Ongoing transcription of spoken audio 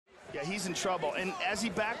Yeah, he's in trouble. And as he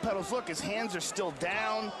backpedals, look, his hands are still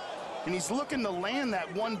down. And he's looking to land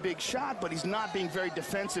that one big shot, but he's not being very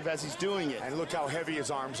defensive as he's doing it. And look how heavy his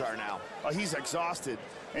arms are now. Oh, he's exhausted.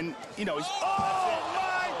 And, you know, he's... Oh,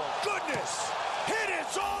 my goodness! Hit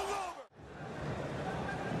it's all over!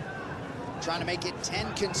 Trying to make it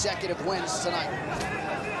 10 consecutive wins tonight.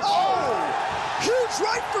 Oh! Huge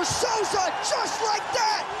right for Souza, just like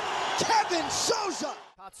that! Kevin Souza!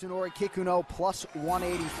 Katsunori Kikuno plus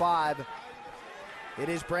 185. It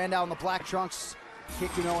is Brandao in the black trunks,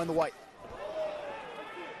 Kikuno in the white.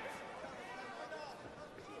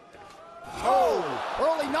 Oh!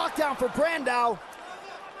 Early knockdown for Brandao.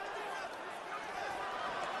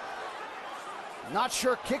 Not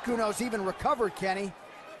sure Kikuno's even recovered, Kenny.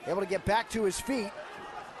 Able to get back to his feet.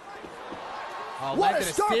 Oh, what a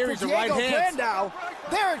start for Diego Brandao.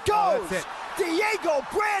 There it goes. Oh, that's it. Diego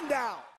Brandao.